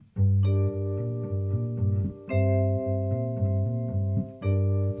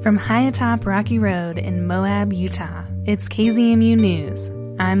From high atop Rocky Road in Moab, Utah, it's KZMU News.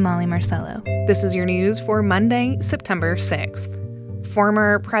 I'm Molly Marcello. This is your news for Monday, September 6th.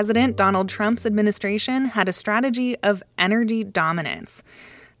 Former President Donald Trump's administration had a strategy of energy dominance.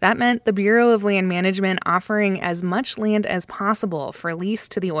 That meant the Bureau of Land Management offering as much land as possible for lease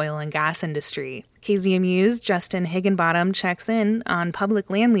to the oil and gas industry. KZMU's Justin Higginbottom checks in on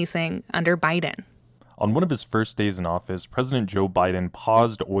public land leasing under Biden. On one of his first days in office, President Joe Biden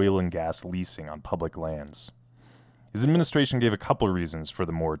paused oil and gas leasing on public lands. His administration gave a couple reasons for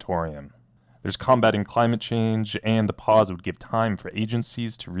the moratorium. There's combating climate change, and the pause would give time for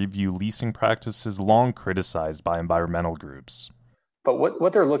agencies to review leasing practices long criticized by environmental groups. But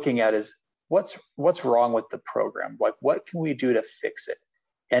what they're looking at is what's wrong with the program? Like, what can we do to fix it?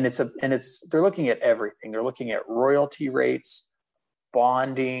 And they're looking at everything. They're looking at royalty rates,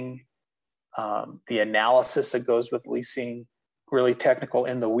 bonding, the analysis that goes with leasing, really technical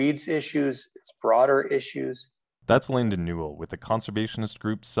in the weeds issues, it's broader issues. That's Landon Newell with the conservationist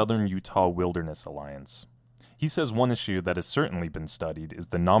group Southern Utah Wilderness Alliance. He says one issue that has certainly been studied is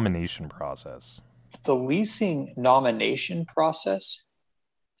the nomination process. The leasing nomination process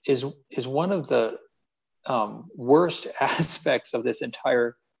is one of the worst aspects of this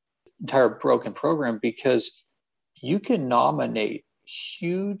entire broken program, because you can nominate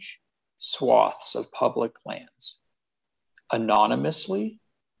huge swaths of public lands anonymously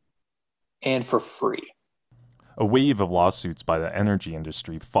and for free. A wave of lawsuits by the energy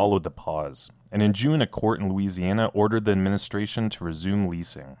industry followed the pause, and in June, a court in Louisiana ordered the administration to resume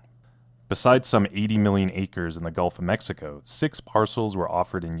leasing. Besides some 80 million acres in the Gulf of Mexico, 6 parcels were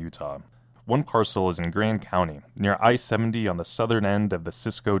offered in Utah. One parcel is in Grand County, near I-70 on the southern end of the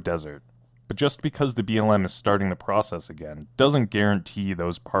Cisco Desert. But just because the BLM is starting the process again doesn't guarantee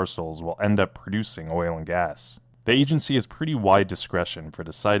those parcels will end up producing oil and gas. The agency has pretty wide discretion for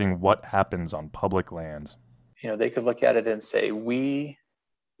deciding what happens on public land. They could look at it and say, we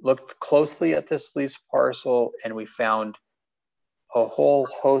looked closely at this lease parcel and we found a whole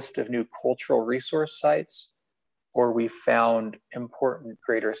host of new cultural resource sites, or we found important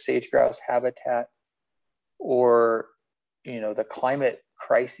greater sage-grouse habitat, or, the climate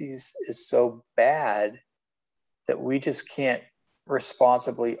crisis is so bad that we just can't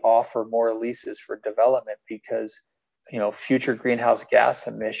responsibly offer more leases for development because, future greenhouse gas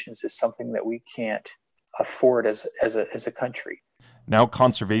emissions is something that we can't afford as a country. Now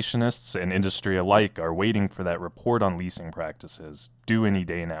conservationists and industry alike are waiting for that report on leasing practices, due any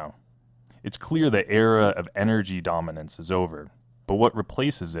day now. It's clear the era of energy dominance is over, but what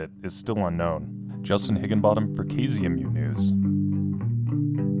replaces it is still unknown. Justin Higginbottom for KZMU News.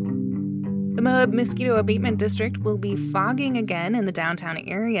 The Moab Mosquito Abatement District will be fogging again in the downtown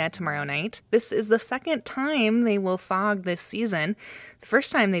area tomorrow night. This is the second time they will fog this season. The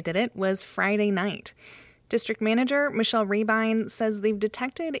first time they did it was Friday night. District Manager Michelle Rabine says they've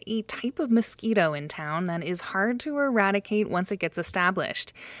detected a type of mosquito in town that is hard to eradicate once it gets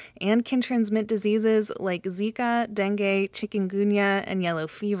established and can transmit diseases like Zika, dengue, chikungunya, and yellow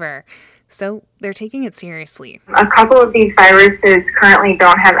fever. So they're taking it seriously. A couple of these viruses currently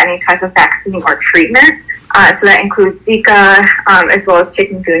don't have any type of vaccine or treatment. So that includes Zika as well as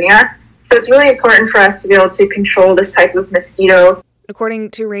chikungunya. So it's really important for us to be able to control this type of mosquito.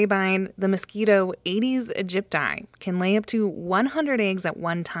 According to Rabine, the mosquito Aedes aegypti can lay up to 100 eggs at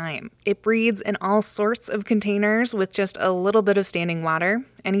one time. It breeds in all sorts of containers with just a little bit of standing water,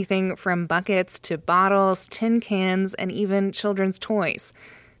 anything from buckets to bottles, tin cans, and even children's toys.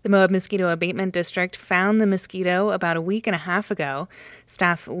 The Moab Mosquito Abatement District found the mosquito about a week and a half ago.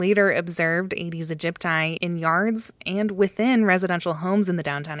 Staff later observed Aedes aegypti in yards and within residential homes in the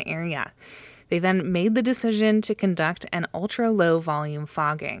downtown area. They then made the decision to conduct an ultra-low volume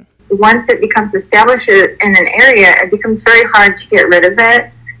fogging. Once it becomes established in an area, it becomes very hard to get rid of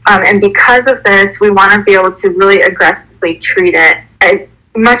it. And because of this, we want to be able to really aggressively treat it as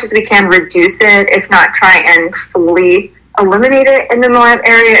much as we can, reduce it, if not try and fully eliminate it in the Moab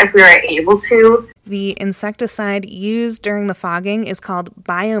area if we are able to. The insecticide used during the fogging is called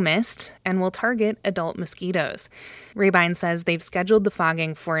BioMist and will target adult mosquitoes. Rabine says they've scheduled the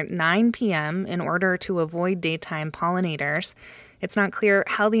fogging for 9 p.m. in order to avoid daytime pollinators. It's not clear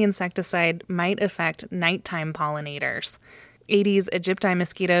how the insecticide might affect nighttime pollinators. Aedes aegypti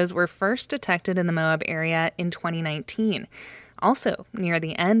mosquitoes were first detected in the Moab area in 2019. Also near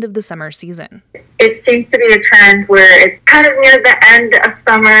the end of the summer season. It seems to be a trend where it's kind of near the end of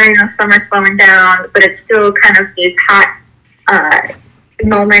summer, summer's slowing down, but it's still kind of these hot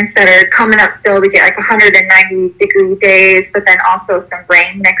moments that are coming up still. We get like 190-degree days, but then also some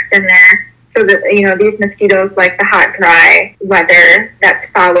rain mixed in there. So that, these mosquitoes like the hot, dry weather that's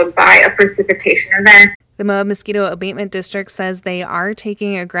followed by a precipitation event. The Moab Mosquito Abatement District says they are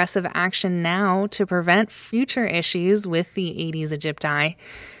taking aggressive action now to prevent future issues with the Aedes aegypti.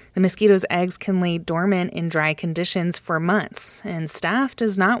 The mosquito's eggs can lay dormant in dry conditions for months, and staff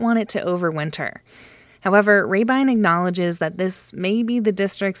does not want it to overwinter. However, Rabine acknowledges that this may be the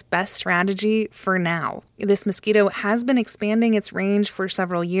district's best strategy for now. This mosquito has been expanding its range for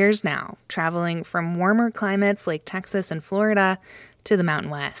several years now, traveling from warmer climates like Texas and Florida to the Mountain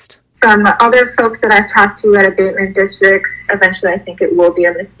West. From other folks that I've talked to at abatement districts, eventually I think it will be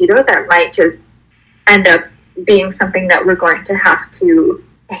a mosquito that might just end up being something that we're going to have to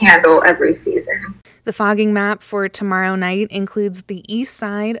handle every season. The fogging map for tomorrow night includes the east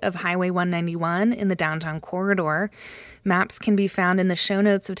side of Highway 191 in the downtown corridor. Maps can be found in the show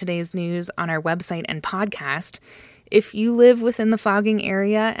notes of today's news on our website and podcast. If you live within the fogging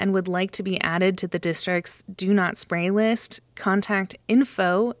area and would like to be added to the district's Do Not Spray list, contact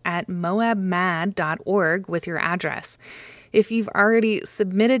info@moabmad.org with your address. If you've already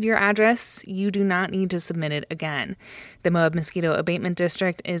submitted your address, you do not need to submit it again. The Moab Mosquito Abatement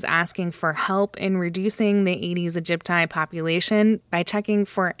District is asking for help in reducing the Aedes aegypti population by checking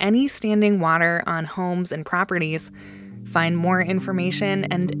for any standing water on homes and properties. Find more information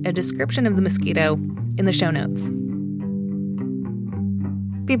and a description of the mosquito in the show notes.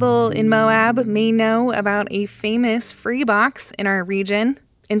 People in Moab may know about a famous free box in our region.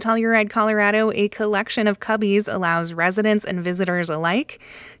 In Telluride, Colorado, a collection of cubbies allows residents and visitors alike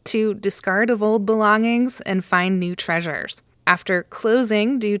to discard of old belongings and find new treasures. After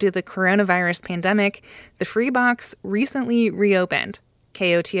closing due to the coronavirus pandemic, the free box recently reopened.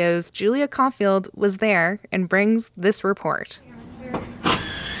 KOTO's Julia Caulfield was there and brings this report.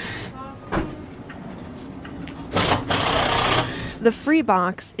 The free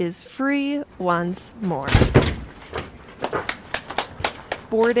box is free once more.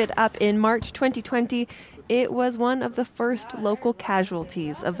 Boarded up in March 2020, it was one of the first local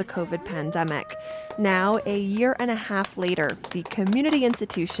casualties of the COVID pandemic. Now, a year and a half later, the community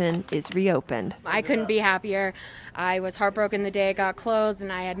institution is reopened. I couldn't be happier. I was heartbroken the day it got closed,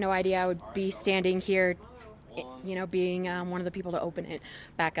 and I had no idea I would be standing here, being one of the people to open it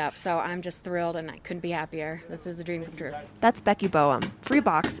back up. So I'm just thrilled, and I couldn't be happier. This is a dream come true. That's Becky Boehm, free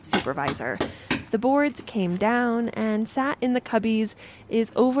box supervisor. The boards came down and sat in the cubbies is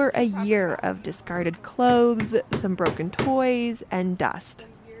over a year of discarded clothes, some broken toys, and dust.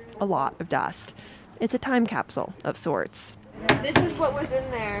 A lot of dust. It's a time capsule of sorts. This is what was in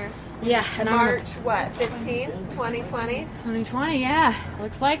there. Yeah. And March, 15th, 2020? 2020, yeah.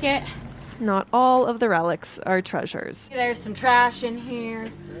 Looks like it. Not all of the relics are treasures. There's some trash in here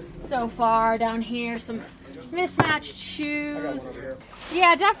so far. Down here, some mismatched shoes.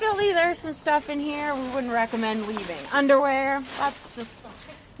 Yeah, definitely there's some stuff in here we wouldn't recommend leaving. Underwear, that's just,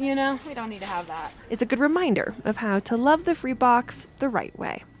 we don't need to have that. It's a good reminder of how to love the free box the right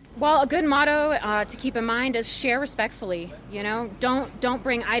way. Well, a good motto to keep in mind is share respectfully. Don't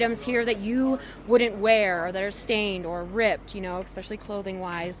bring items here that you wouldn't wear or that are stained or ripped, especially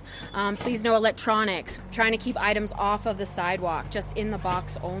clothing-wise. Please no electronics. Trying to keep items off of the sidewalk, just in the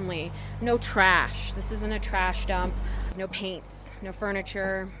box only. No trash. This isn't a trash dump. No paints, no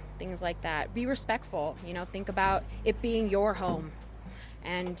furniture, things like that. Be respectful. Think about it being your home.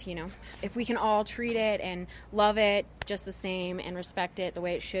 And, if we can all treat it and love it just the same and respect it the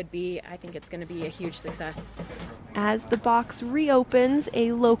way it should be, I think it's going to be a huge success. As the box reopens,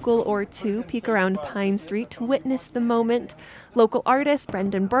 a local or two peek around Pine Street to witness the moment. Local artist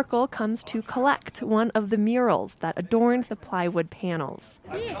Brendan Burkle comes to collect one of the murals that adorned the plywood panels.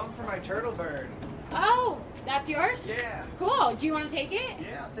 I've come for my turtle bird. Oh, that's yours? Yeah. Cool. Do you want to take it?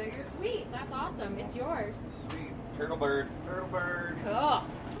 Yeah, I'll take it. Sweet. That's awesome. It's yours. Sweet. Turtle bird. Turtle bird. Cool.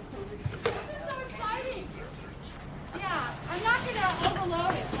 This is so exciting. Yeah, I'm not going to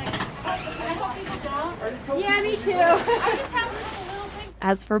overload it. I hope people don't. Yeah, me too. I just have this little thing.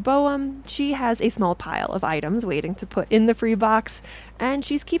 As for Boehm, she has a small pile of items waiting to put in the free box, and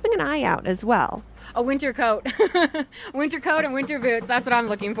she's keeping an eye out as well. A winter coat. Winter coat and winter boots. That's what I'm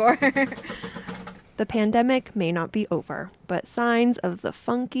looking for. The pandemic may not be over, but signs of the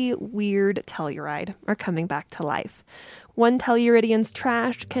funky, weird Telluride are coming back to life. One Telluridian's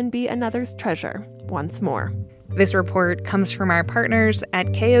trash can be another's treasure once more. This report comes from our partners at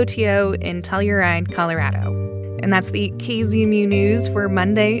KOTO in Telluride, Colorado. And that's the KZMU News for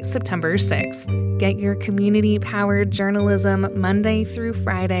Monday, September 6th. Get your community-powered journalism Monday through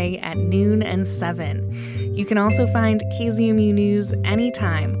Friday at noon and 7. You can also find KZMU News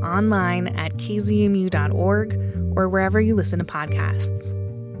anytime online at kzmu.org or wherever you listen to podcasts.